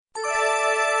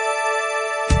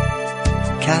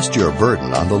Cast your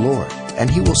burden on the Lord, and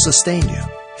He will sustain you.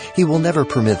 He will never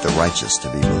permit the righteous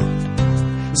to be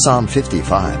moved. Psalm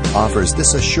 55 offers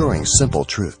this assuring, simple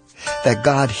truth, that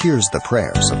God hears the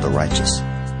prayers of the righteous.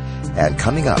 And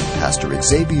coming up, Pastor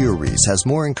Xavier Reese has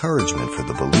more encouragement for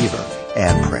the believer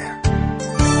and prayer.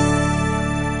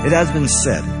 It has been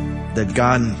said that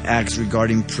God acts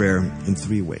regarding prayer in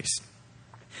three ways.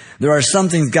 There are some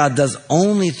things God does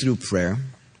only through prayer.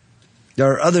 There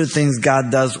are other things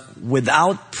God does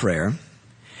without prayer.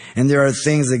 And there are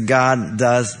things that God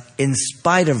does in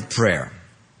spite of prayer.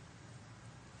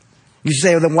 You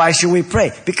say, well, then why should we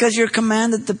pray? Because you're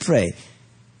commanded to pray.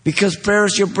 Because prayer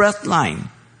is your breath line.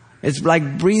 It's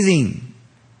like breathing.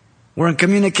 We're in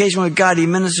communication with God. He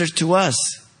ministers to us.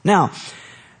 Now,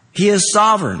 He is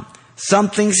sovereign. Some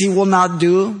things He will not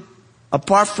do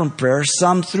apart from prayer,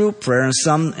 some through prayer, and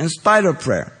some in spite of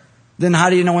prayer. Then how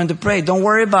do you know when to pray? Don't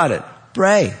worry about it.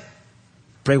 Pray.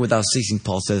 Pray without ceasing,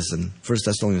 Paul says in 1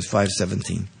 Thessalonians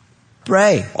 5:17.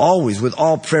 Pray always with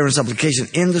all prayer and supplication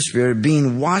in the Spirit,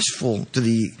 being watchful to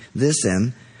this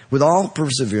end, with all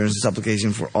perseverance and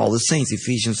supplication for all the saints.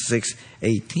 Ephesians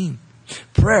 6:18.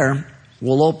 Prayer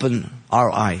will open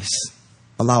our eyes,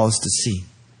 allow us to see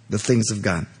the things of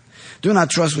God. Do not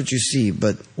trust what you see,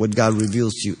 but what God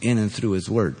reveals to you in and through His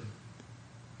Word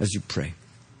as you pray.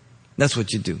 That's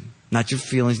what you do. Not your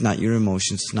feelings, not your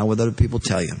emotions, not what other people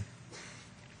tell you.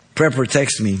 Prayer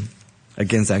protects me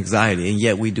against anxiety, and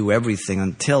yet we do everything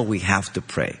until we have to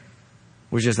pray.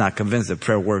 We're just not convinced that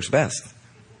prayer works best.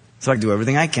 So I do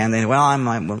everything I can. Then, well,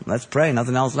 let's pray.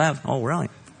 Nothing else left. Oh, really?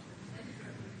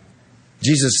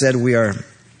 Jesus said we are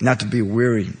not to be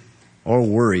weary or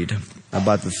worried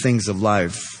about the things of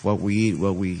life, what we eat,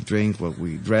 what we drink, what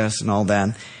we dress, and all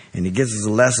that. And He gives us a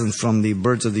lesson from the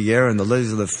birds of the air and the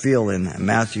lilies of the field in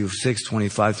Matthew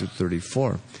 6:25 through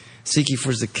 34. Seek ye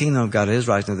first the kingdom of God and His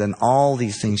righteousness, then all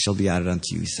these things shall be added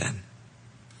unto you, He said.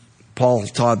 Paul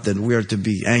taught that we are to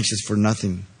be anxious for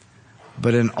nothing,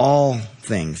 but in all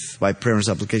things, by prayer and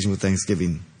supplication with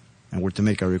thanksgiving, and we're to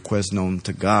make our requests known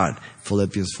to God.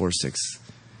 Philippians 4:6.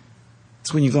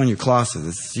 It's when you go in your closet,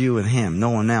 it's you and Him,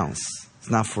 no one else. It's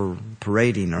not for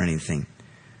parading or anything.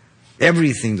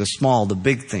 Everything, the small, the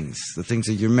big things, the things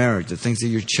of your marriage, the things of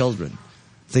your children,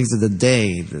 things of the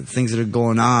day, the things that are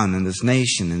going on in this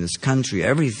nation, in this country,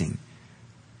 everything.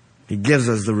 He gives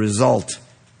us the result.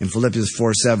 In Philippians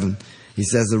 4:7, he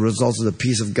says the results of the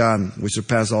peace of God, which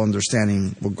surpass all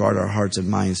understanding, will guard our hearts and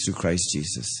minds through Christ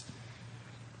Jesus.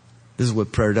 This is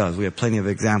what prayer does. We have plenty of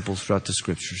examples throughout the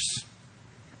Scriptures.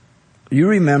 You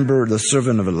remember the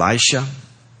servant of Elisha?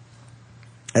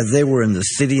 As they were in the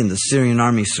city and the Syrian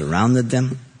army surrounded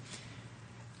them.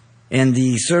 And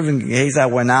the servant Gehazi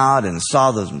went out and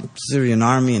saw the Syrian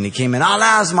army, and he came in,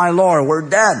 "Alas, my Lord, we're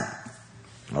dead."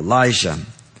 Elisha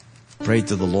prayed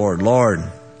to the Lord, "Lord,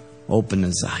 open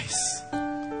his eyes.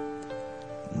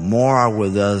 More are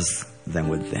with us than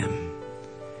with them."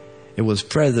 It was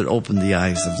prayer that opened the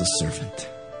eyes of the servant.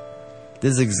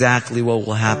 This is exactly what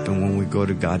will happen when we go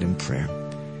to God in prayer.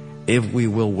 If we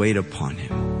will wait upon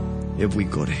Him, if we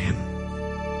go to Him.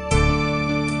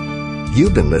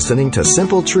 You've been listening to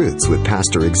Simple Truths with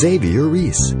Pastor Xavier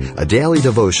Reese, a daily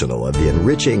devotional of the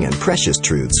enriching and precious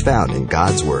truths found in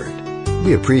God's Word.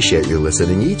 We appreciate you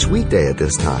listening each weekday at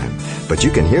this time, but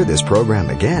you can hear this program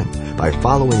again by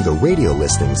following the radio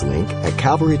listings link at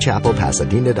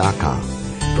CalvaryChapelPasadena.com.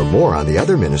 For more on the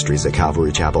other ministries at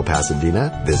Calvary Chapel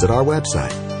Pasadena, visit our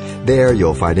website. There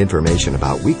you'll find information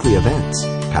about weekly events,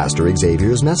 Pastor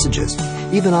Xavier's messages,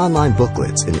 even online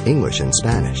booklets in English and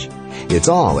Spanish. It's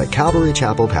all at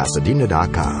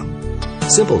CalvaryChapelPasadena.com.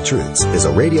 Simple Truths is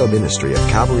a radio ministry of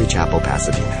Calvary Chapel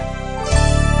Pasadena.